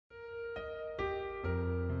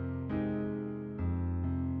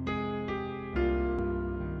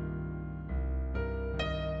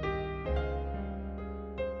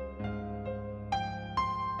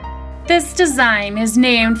This design is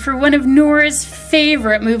named for one of Nora's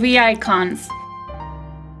favorite movie icons.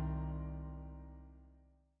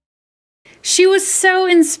 She was so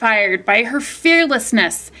inspired by her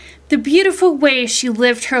fearlessness, the beautiful way she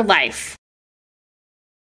lived her life.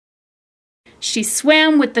 She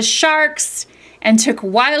swam with the sharks and took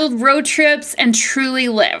wild road trips and truly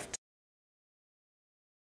lived.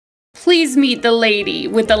 Please meet the lady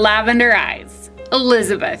with the lavender eyes,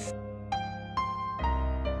 Elizabeth.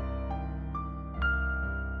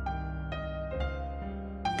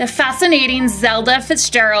 The fascinating Zelda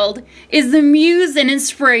Fitzgerald is the muse and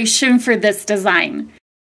inspiration for this design.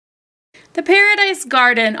 The paradise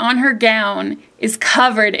garden on her gown is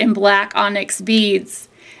covered in black onyx beads,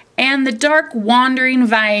 and the dark wandering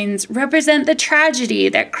vines represent the tragedy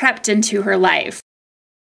that crept into her life.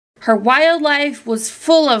 Her wild life was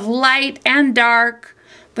full of light and dark,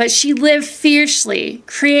 but she lived fiercely,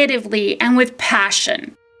 creatively, and with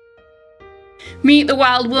passion. Meet the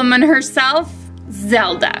wild woman herself,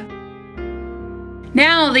 Zelda.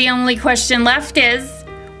 Now the only question left is,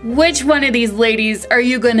 which one of these ladies are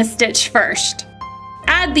you going to stitch first?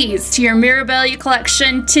 Add these to your Mirabilia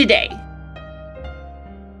collection today.